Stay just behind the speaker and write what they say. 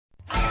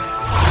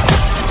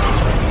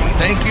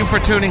Thank you for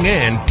tuning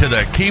in to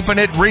the Keeping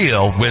It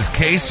Real with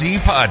KC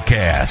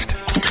podcast,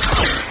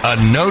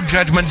 a no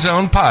judgment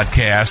zone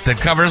podcast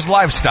that covers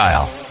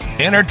lifestyle,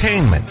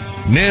 entertainment,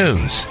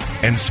 news,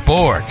 and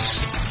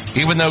sports.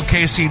 Even though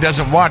KC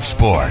doesn't watch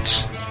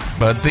sports,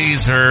 but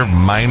these are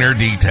minor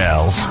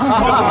details.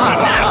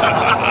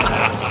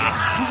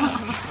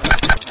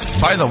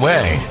 By the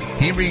way,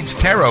 he reads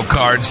tarot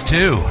cards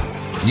too.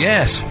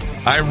 Yes,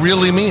 I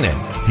really mean it.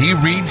 He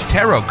reads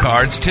tarot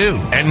cards too.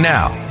 And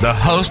now, the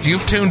host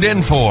you've tuned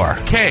in for,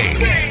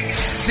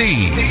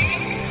 KC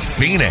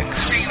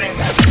Phoenix.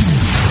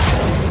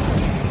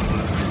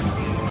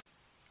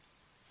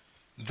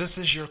 This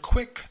is your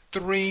quick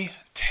 3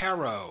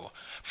 tarot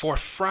for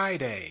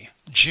Friday,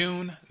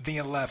 June the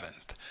 11th.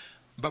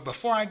 But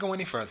before I go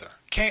any further,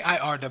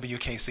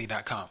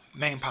 KIRWKC.com,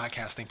 main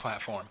podcasting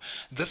platform.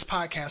 This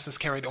podcast is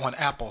carried on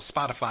Apple,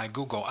 Spotify,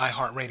 Google,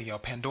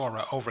 iHeartRadio,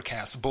 Pandora,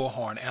 Overcast,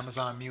 Bullhorn,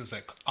 Amazon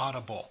Music,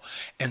 Audible,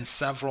 and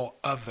several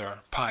other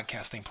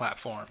podcasting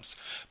platforms.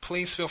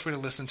 Please feel free to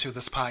listen to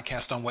this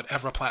podcast on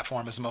whatever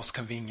platform is most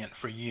convenient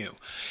for you.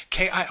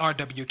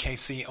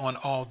 KIRWKC on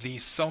all the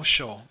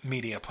social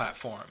media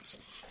platforms.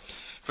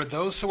 For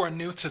those who are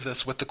new to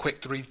this with the Quick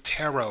 3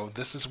 Tarot,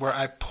 this is where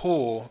I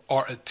pull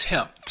or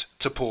attempt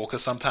to pull,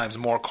 because sometimes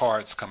more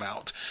cards come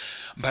out.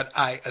 But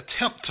I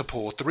attempt to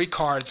pull 3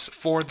 cards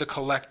for the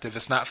collective.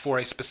 It's not for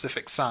a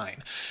specific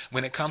sign.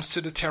 When it comes to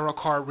the tarot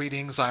card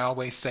readings, I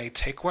always say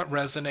take what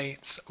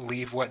resonates,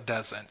 leave what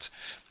doesn't.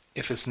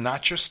 If it's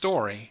not your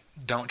story,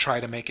 don't try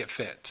to make it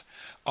fit.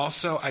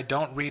 Also, I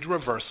don't read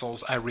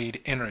reversals, I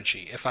read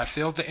energy. If I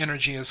feel the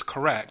energy is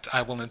correct,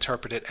 I will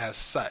interpret it as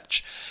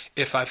such.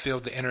 If I feel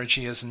the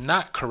energy is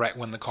not correct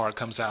when the card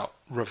comes out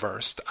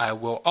reversed, I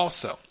will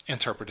also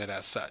interpret it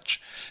as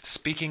such.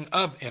 Speaking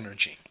of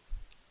energy,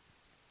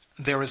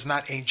 there is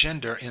not a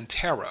gender in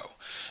tarot.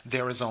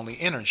 There is only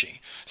energy.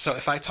 So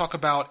if I talk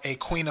about a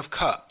Queen of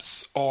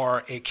Cups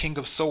or a King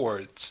of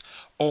Swords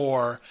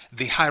or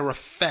the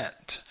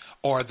Hierophant,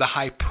 or the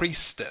High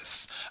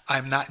Priestess,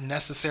 I'm not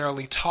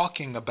necessarily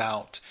talking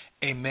about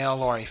a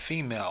male or a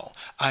female.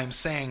 I'm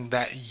saying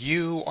that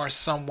you or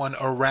someone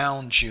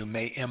around you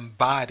may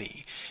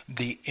embody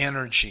the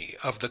energy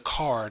of the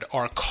card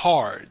or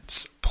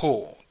cards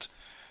pulled.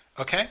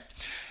 Okay?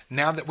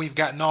 Now that we've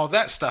gotten all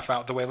that stuff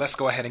out the way, let's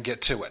go ahead and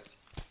get to it.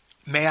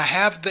 May I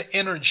have the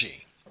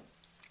energy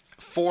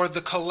for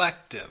the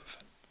collective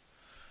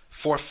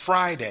for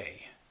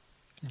Friday,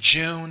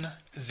 June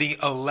the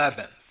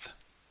 11th.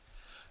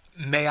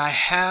 May I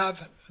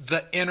have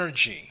the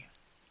energy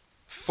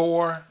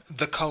for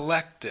the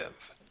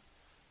collective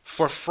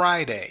for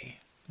Friday,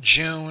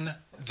 June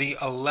the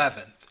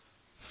 11th.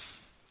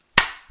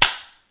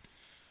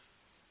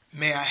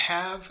 May I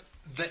have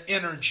the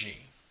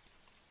energy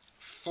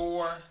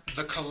for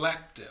the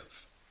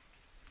collective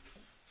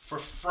for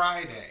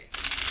Friday,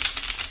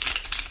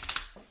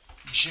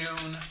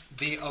 June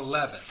the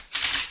 11th.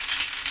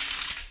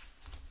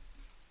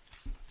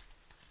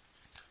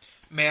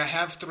 May I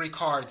have 3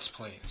 cards,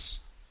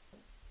 please?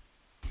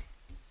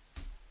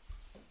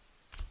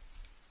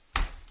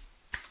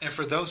 And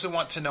for those who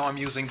want to know, I'm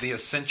using the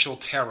Essential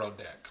Tarot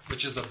deck,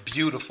 which is a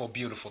beautiful,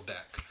 beautiful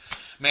deck.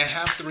 May I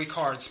have 3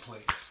 cards,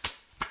 please?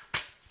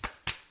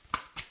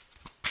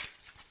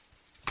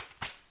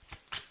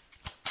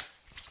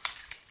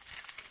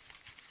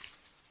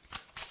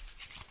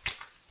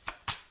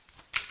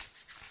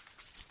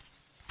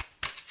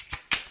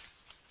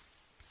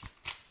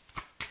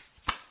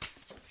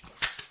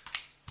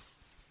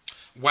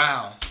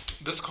 Wow,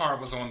 this card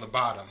was on the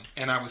bottom,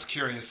 and I was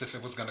curious if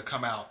it was going to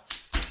come out.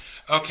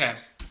 Okay,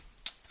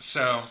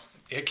 so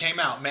it came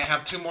out. May I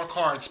have 2 more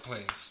cards,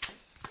 please?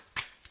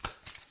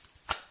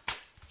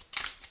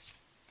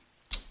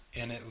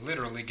 And it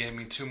literally gave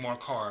me 2 more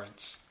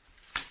cards.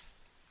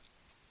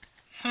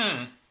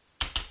 I'm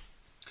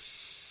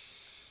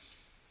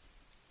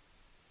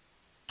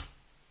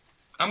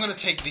going to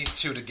take these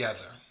 2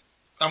 together.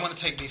 I want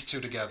to take these 2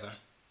 together.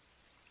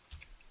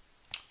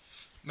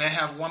 May I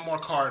have 1 more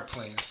card,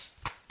 please?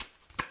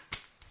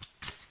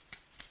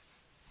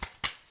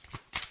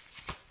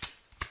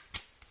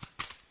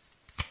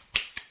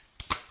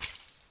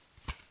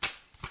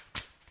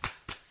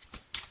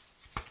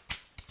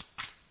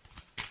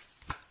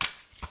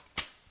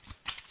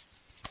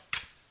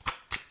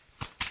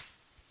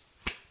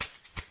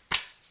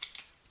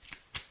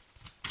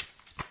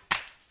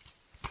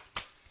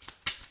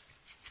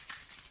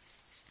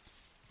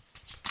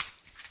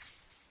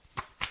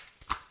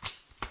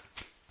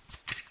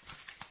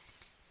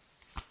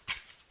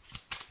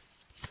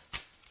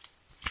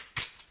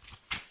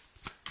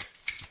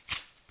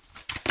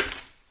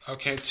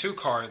 Okay, 2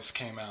 cards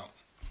came out.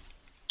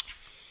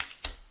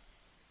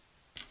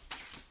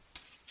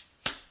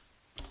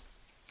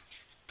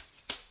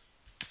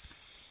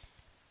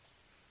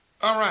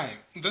 All right,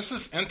 this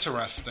is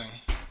interesting.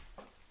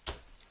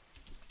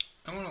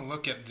 I want to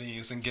look at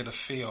these and get a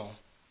feel.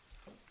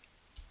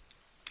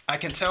 I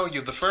can tell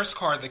you the first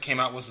card that came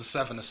out was the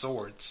 7 of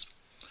Swords,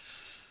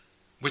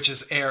 which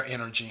is air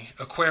energy.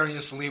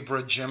 Aquarius,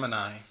 Libra,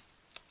 Gemini.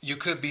 you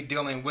could be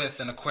dealing with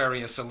an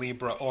Aquarius, a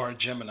Libra, or a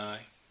Gemini.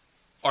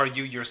 Or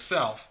you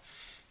yourself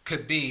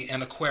could be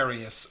an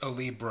Aquarius, a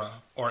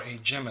Libra, or a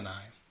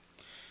Gemini.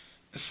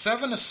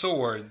 Seven of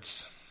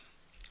Swords,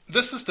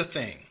 this is the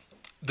thing.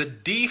 The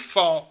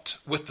default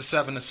with the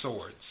Seven of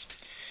Swords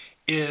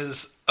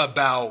is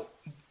about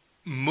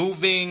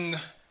moving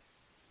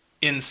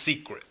in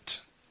secret,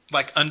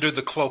 like under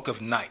the cloak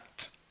of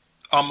night,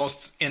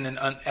 almost in an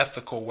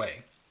unethical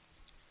way,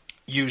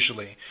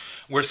 usually,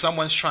 where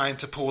someone's trying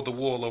to pull the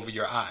wool over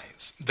your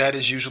eyes. That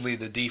is usually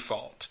the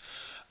default.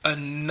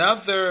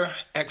 Another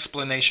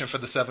explanation for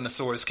the Seven of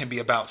Swords can be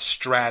about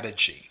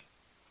strategy.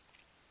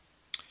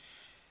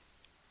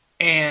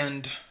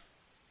 And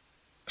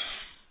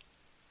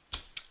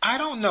I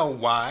don't know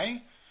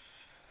why.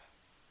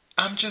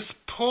 I'm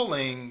just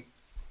pulling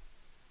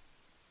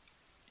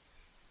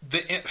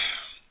the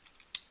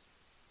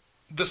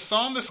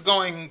song that's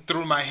going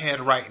through my head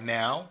right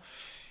now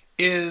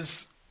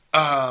is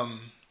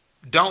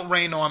Don't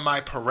Rain on My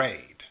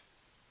Parade.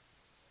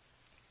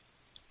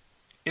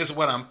 Is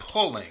what I'm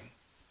pulling.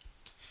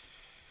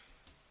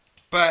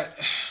 But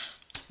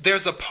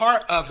there's a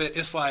part of it,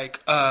 it's like,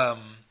 oh,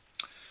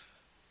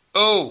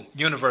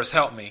 universe,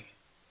 help me.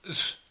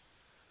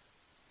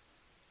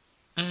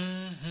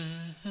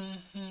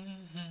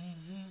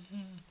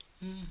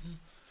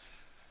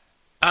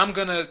 I'm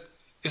gonna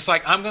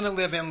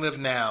live and live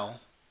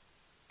now,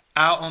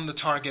 out on the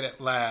target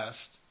at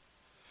last.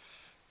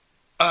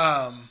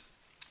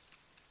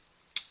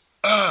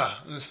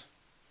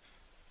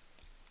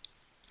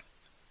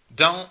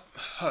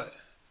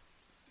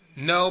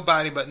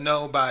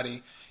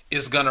 Nobody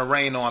is gonna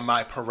rain on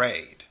my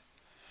parade.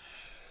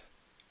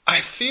 I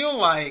feel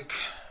like,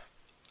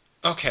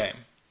 okay,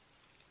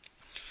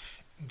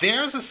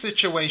 there's a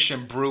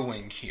situation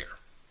brewing here.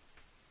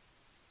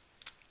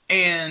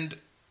 And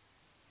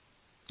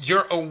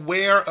you're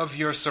aware of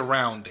your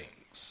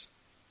surroundings.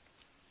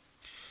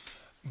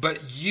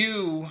 But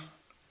you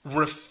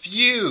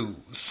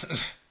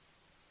refuse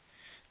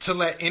to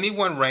let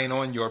anyone rain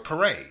on your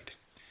parade.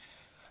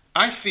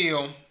 I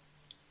feel,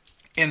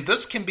 and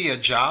this can be a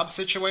job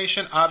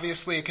situation,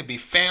 obviously it could be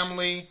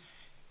family,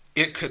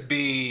 it could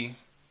be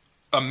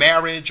a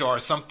marriage or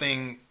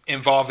something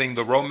involving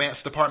the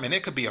romance department,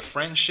 it could be a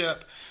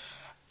friendship.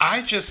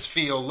 I just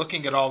feel,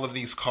 looking at all of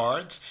these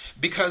cards,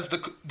 because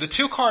the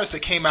two cards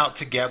that came out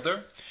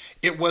together,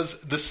 it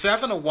was the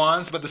Seven of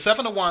Wands, but the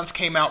Seven of Wands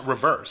came out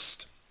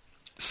reversed.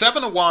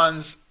 Seven of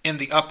Wands in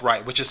the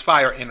upright, which is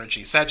fire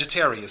energy,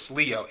 Sagittarius,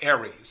 Leo,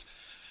 Aries.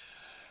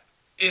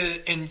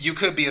 And you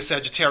could be a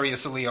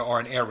Sagittarius, a Leo, or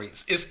an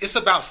Aries. It's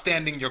about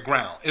standing your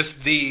ground. It's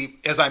the,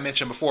 as I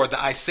mentioned before, the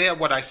I said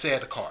what I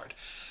said card.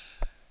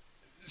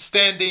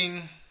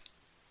 Standing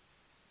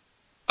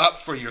up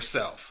for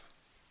yourself.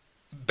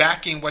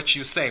 Backing what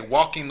you say,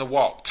 walking the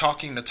walk,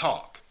 talking the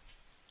talk.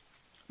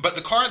 But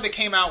the card that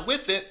came out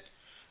with it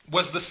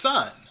was the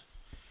Sun,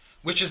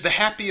 which is the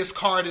happiest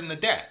card in the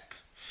deck.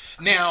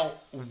 Now,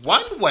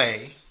 one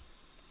way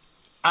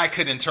I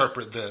could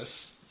interpret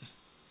this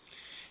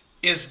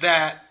is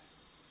that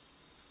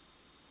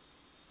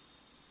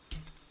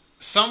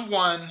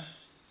someone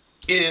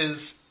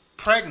is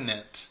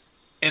pregnant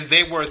and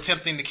they were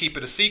attempting to keep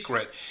it a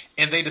secret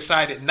and they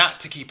decided not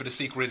to keep it a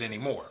secret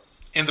anymore.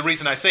 And the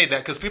reason I say that,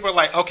 because people are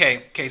like,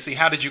 okay, Casey,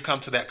 how did you come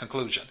to that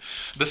conclusion?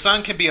 The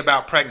Sun can be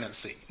about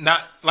pregnancy.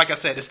 Not, like I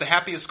said, it's the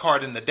happiest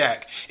card in the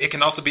deck. It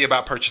can also be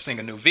about purchasing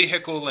a new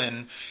vehicle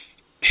and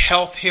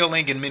health,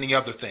 healing, and many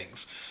other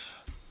things.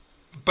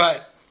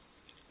 But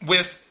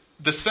with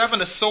the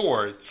Seven of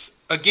Swords,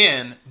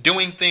 again,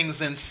 doing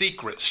things in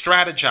secret,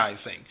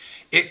 strategizing,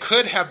 it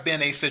could have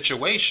been a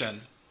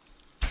situation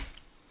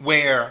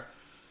where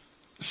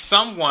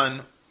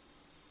someone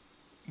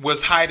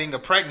was hiding a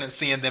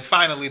pregnancy and then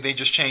finally they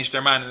just changed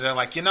their mind and they're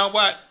like, you know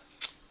what?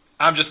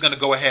 I'm just going to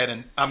go ahead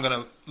and I'm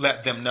going to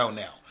let them know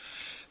now.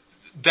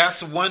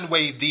 That's one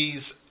way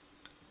these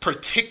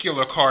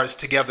particular cards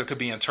together could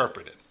be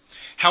interpreted.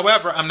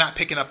 However, I'm not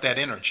picking up that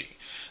energy.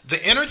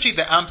 The energy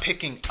that I'm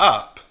picking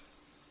up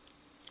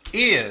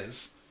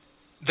is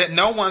that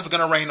no one's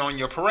going to rain on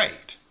your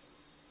parade,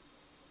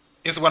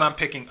 is what I'm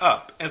picking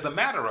up. As a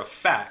matter of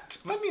fact,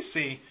 let me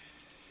see,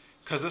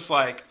 because it's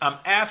like I'm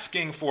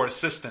asking for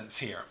assistance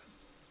here.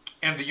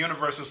 And the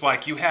universe is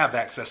like, you have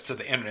access to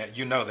the internet.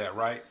 You know that,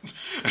 right?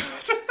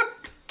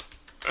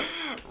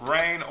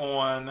 Rain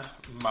on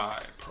my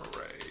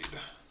parade.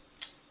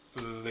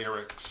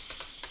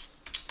 Lyrics.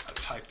 I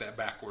typed that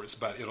backwards,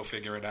 but it'll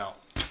figure it out.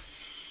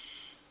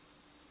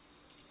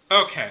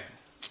 Okay.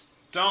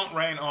 Don't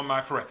rain on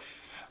my parade.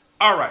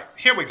 All right,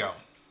 here we go.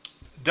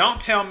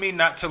 Don't tell me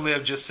not to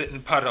live, just sit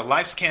and putter.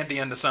 Life's candy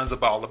and the sun's a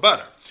ball of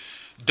butter.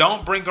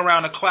 Don't bring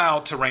around a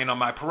cloud to rain on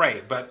my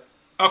parade. But,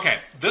 okay,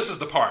 this is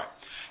the part.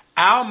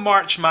 I'll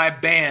march my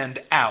band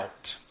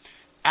out.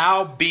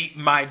 I'll beat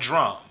my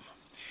drum.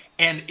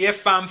 And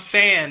if I'm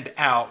fanned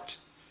out,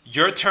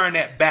 your turn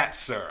at bat,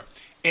 sir.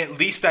 At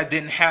least I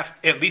didn't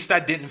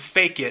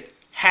fake it,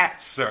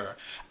 hat, sir.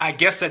 I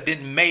guess I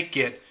didn't make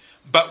it,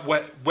 But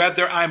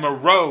whether I'm a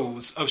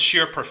rose of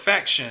sheer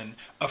perfection,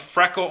 a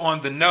freckle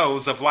on the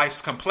nose of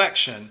life's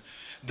complexion,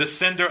 the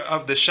cinder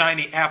of the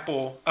shiny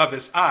apple of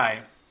his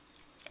eye,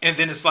 and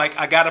then it's like,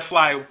 I gotta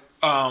fly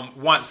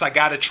once, I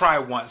gotta try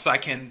once, I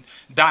can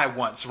die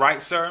once,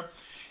 right, sir?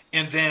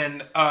 And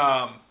then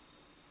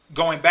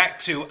going back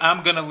to,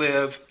 I'm gonna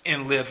live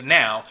and live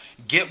now,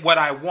 get what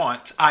I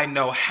want, I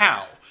know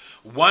how.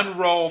 One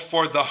roll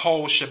for the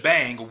whole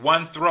shebang,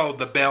 one throw,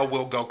 the bell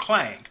will go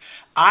clang.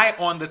 Eye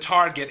on the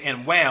target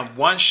and wham,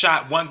 one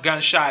shot, one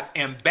gunshot,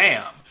 and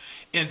bam.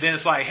 And then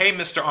it's like, hey,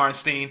 Mr.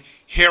 Arnstein,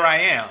 here I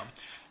am.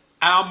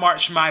 I'll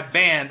march my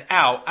band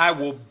out. I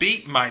will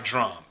beat my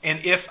drum. And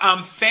if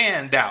I'm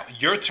fanned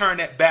out, your turn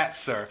at bat,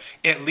 sir.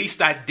 At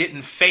least I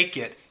didn't fake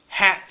it.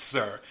 Hat,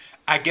 sir.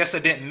 I guess I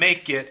didn't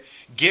make it.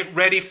 Get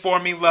ready for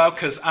me, love,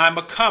 'cause I'm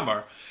a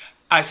comer.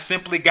 I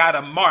simply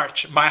gotta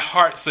march. My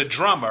heart's a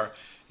drummer.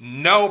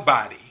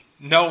 Nobody,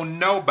 no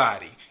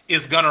nobody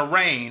is gonna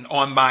rain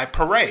on my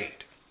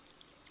parade.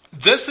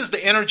 This is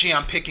the energy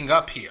I'm picking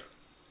up here,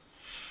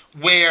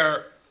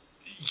 where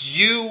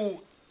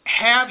you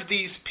have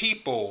these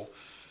people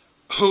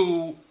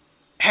who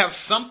have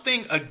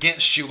something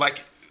against you,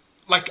 like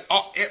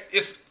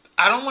it's.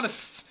 I don't want to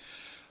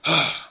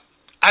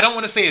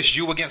say it's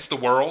you against the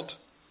world,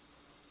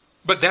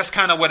 but that's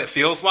kind of what it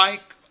feels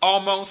like,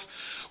 almost,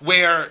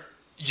 where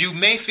you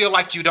may feel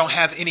like you don't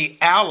have any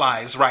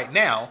allies right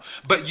now,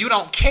 but you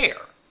don't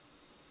care.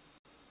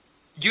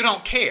 You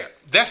don't care.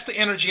 That's the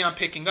energy I'm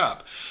picking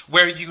up,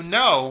 where you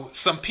know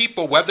some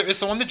people, whether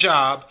it's on the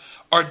job,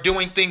 are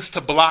doing things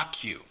to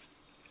block you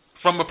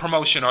from a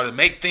promotion or to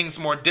make things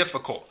more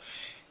difficult.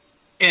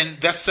 And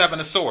that's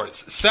Seven of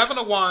Swords. Seven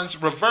of Wands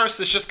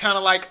reverse is just kind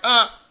of like,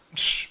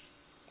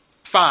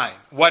 fine,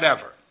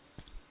 whatever.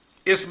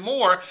 It's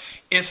more,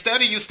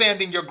 instead of you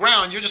standing your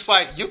ground, you're just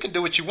like, you can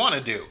do what you want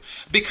to do.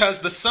 Because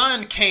the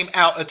sun came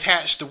out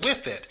attached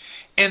with it.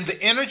 And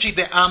the energy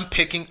that I'm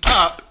picking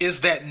up is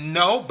that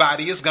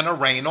nobody is going to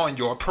rain on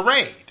your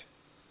parade.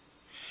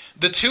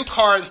 The two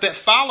cards that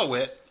follow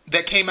it,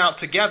 that came out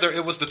together,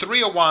 it was the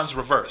Three of Wands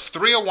reverse.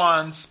 Three of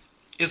Wands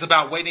is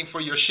about waiting for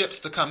your ships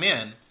to come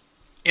in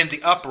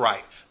the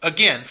upright.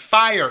 Again,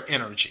 fire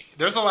energy.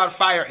 There's a lot of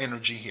fire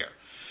energy here.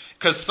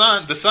 Because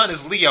the sun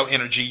is Leo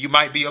energy. You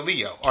might be a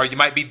Leo, or you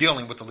might be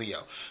dealing with a Leo.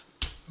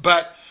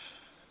 But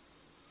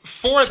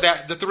for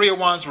that, the Three of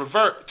Wands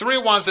revert. Three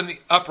of Wands in the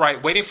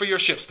upright, waiting for your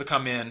ships to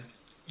come in.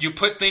 You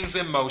put things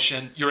in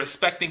motion. You're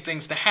expecting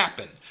things to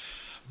happen.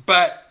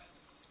 But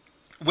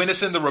when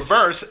it's in the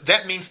reverse,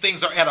 that means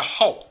things are at a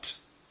halt.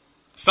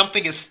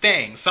 Something is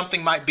staying.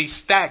 Something might be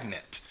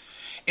stagnant.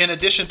 In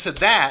addition to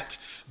that,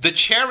 the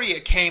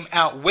Chariot came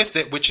out with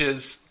it, which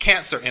is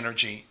Cancer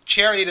energy.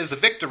 Chariot is a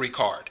victory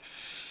card.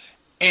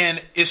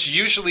 And it's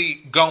usually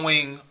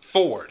going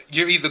forward.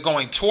 You're either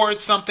going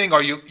towards something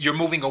or you're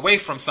moving away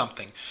from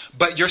something.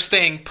 But you're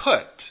staying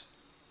put.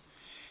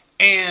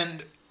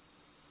 And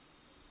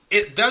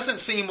it doesn't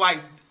seem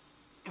like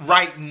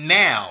right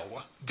now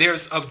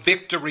there's a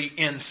victory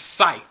in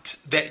sight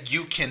that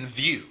you can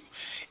view.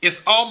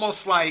 It's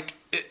almost like,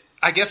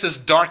 I guess it's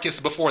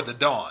darkest before the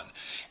dawn.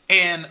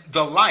 And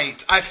the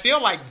light, I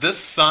feel like this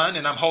sun,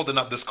 and I'm holding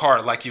up this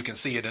card like you can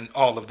see it, and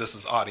all of this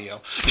is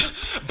audio.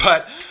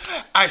 But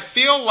I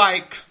feel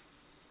like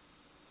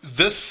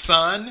this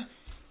sun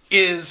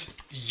is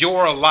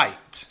your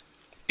light,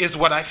 is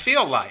what I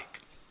feel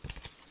like.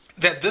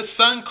 That this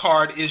sun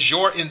card is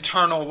your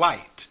internal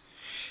light.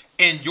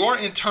 And your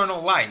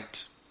internal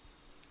light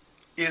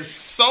is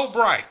so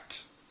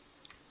bright.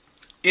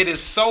 It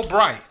is so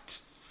bright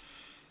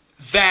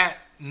that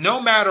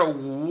no matter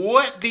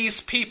what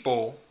these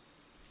people,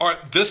 or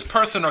this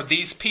person or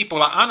these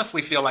people, I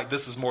honestly feel like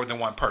this is more than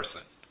one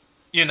person.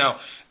 You know,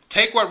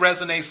 take what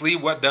resonates,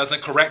 leave what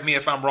doesn't. Correct me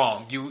if I'm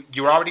wrong. You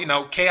already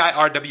know,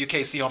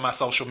 KIRWKC on my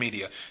social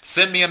media.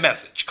 Send me a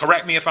message.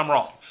 Correct me if I'm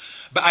wrong.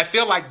 But I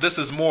feel like this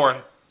is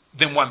more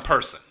than one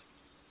person.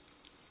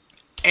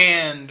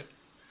 And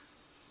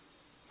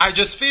I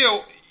just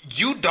feel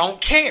you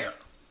don't care.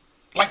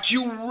 Like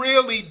you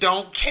really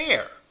don't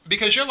care.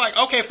 Because you're like,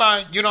 okay,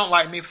 fine, you don't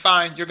like me,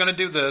 fine, you're going to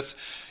do this,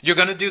 you're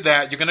going to do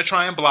that, you're going to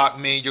try and block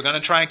me, you're going to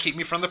try and keep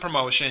me from the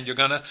promotion, you're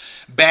going to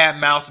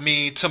badmouth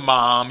me to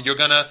mom, you're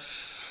going to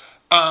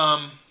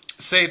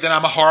say that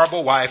I'm a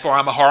horrible wife or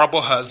I'm a horrible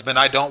husband,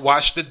 I don't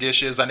wash the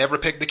dishes, I never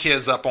pick the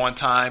kids up on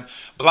time,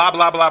 blah,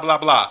 blah, blah, blah,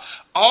 blah.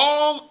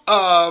 All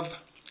of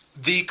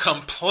the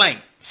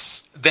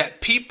complaints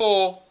that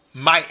people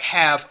might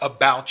have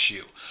about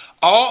you,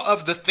 all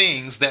of the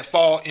things that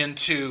fall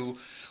into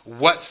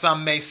what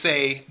some may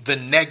say the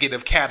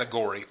negative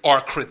category or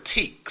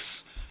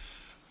critiques,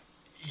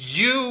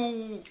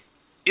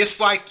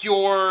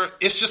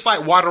 it's just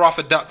like water off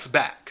a duck's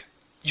back.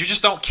 You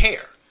just don't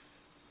care.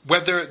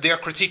 Whether they're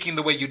critiquing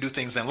the way you do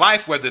things in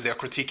life, whether they're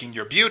critiquing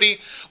your beauty,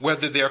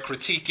 whether they're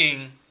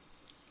critiquing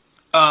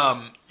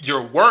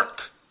your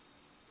work,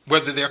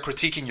 whether they're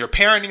critiquing your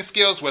parenting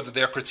skills, whether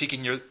they're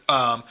critiquing your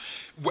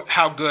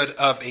how good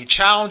of a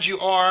child you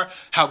are,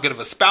 how good of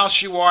a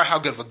spouse you are, how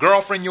good of a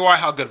girlfriend you are,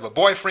 how good of a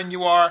boyfriend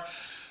you are.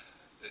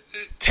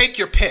 take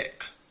your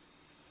pick.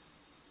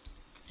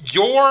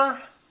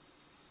 Your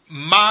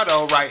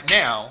motto right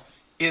now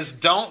is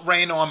don't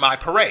rain on my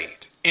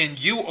parade,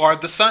 and you are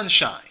the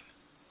sunshine.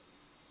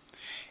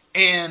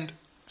 And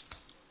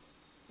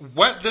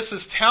what this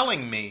is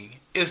telling me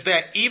is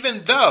that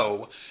even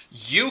though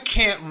you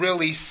can't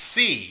really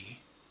see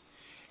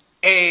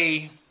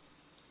a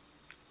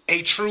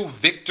true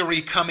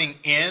victory coming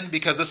in,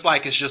 because it's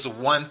like it's just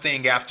one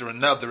thing after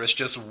another, it's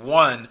just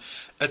one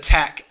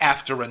attack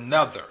after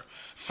another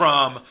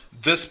from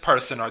this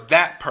person or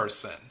that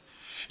person,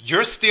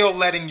 you're still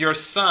letting your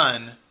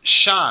sun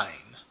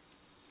shine,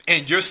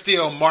 and you're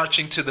still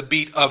marching to the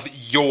beat of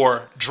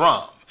your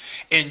drum.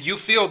 And you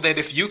feel that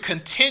if you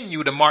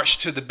continue to march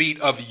to the beat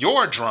of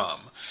your drum,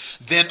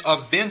 then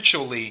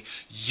eventually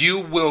you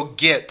will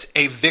get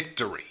a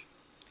victory.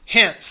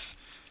 Hence,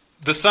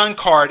 the Sun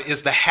card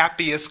is the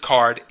happiest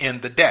card in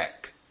the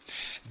deck.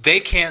 They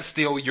can't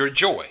steal your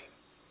joy.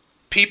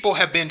 People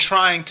have been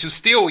trying to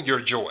steal your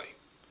joy,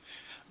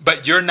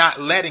 but you're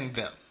not letting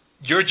them.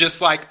 You're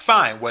just like,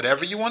 fine,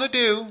 whatever you want to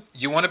do.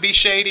 You want to be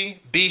shady,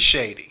 be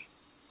shady.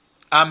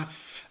 I'm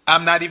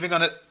not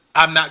going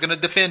to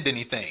defend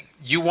anything.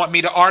 You want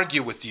me to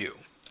argue with you.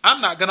 I'm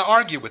not going to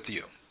argue with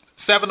you.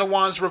 7 of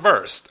Wands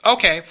reversed.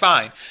 Okay,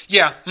 fine.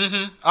 Yeah,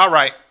 all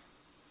right.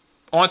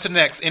 On to the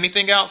next.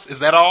 Anything else? Is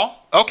that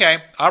all? Okay,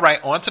 all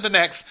right, on to the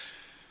next.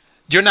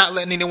 You're not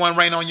letting anyone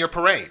rain on your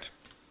parade.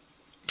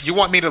 You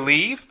want me to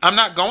leave? I'm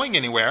not going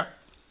anywhere.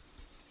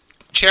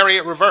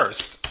 Chariot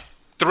reversed.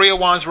 3 of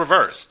Wands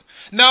reversed.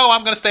 No,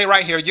 I'm going to stay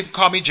right here. You can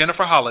call me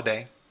Jennifer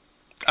Holiday.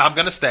 I'm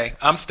going to stay.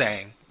 I'm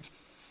staying.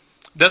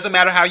 Doesn't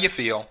matter how you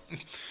feel.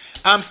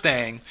 I'm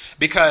staying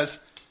because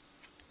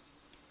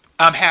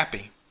I'm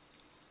happy.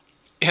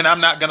 And I'm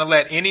not going to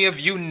let any of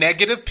you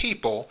negative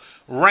people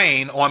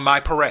rain on my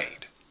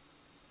parade.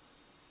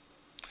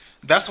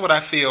 That's what I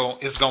feel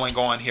is going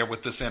on here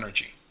with this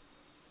energy.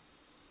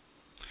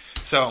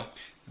 So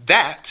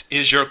that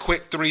is your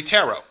quick 3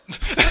 tarot.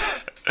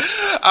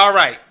 All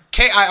right.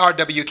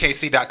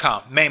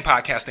 KIRWKC.com, main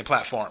podcasting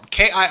platform.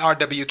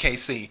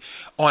 KIRWKC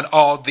on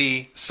all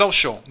the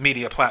social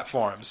media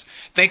platforms.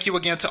 Thank you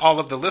again to all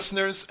of the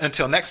listeners.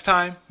 Until next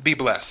time, be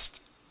blessed.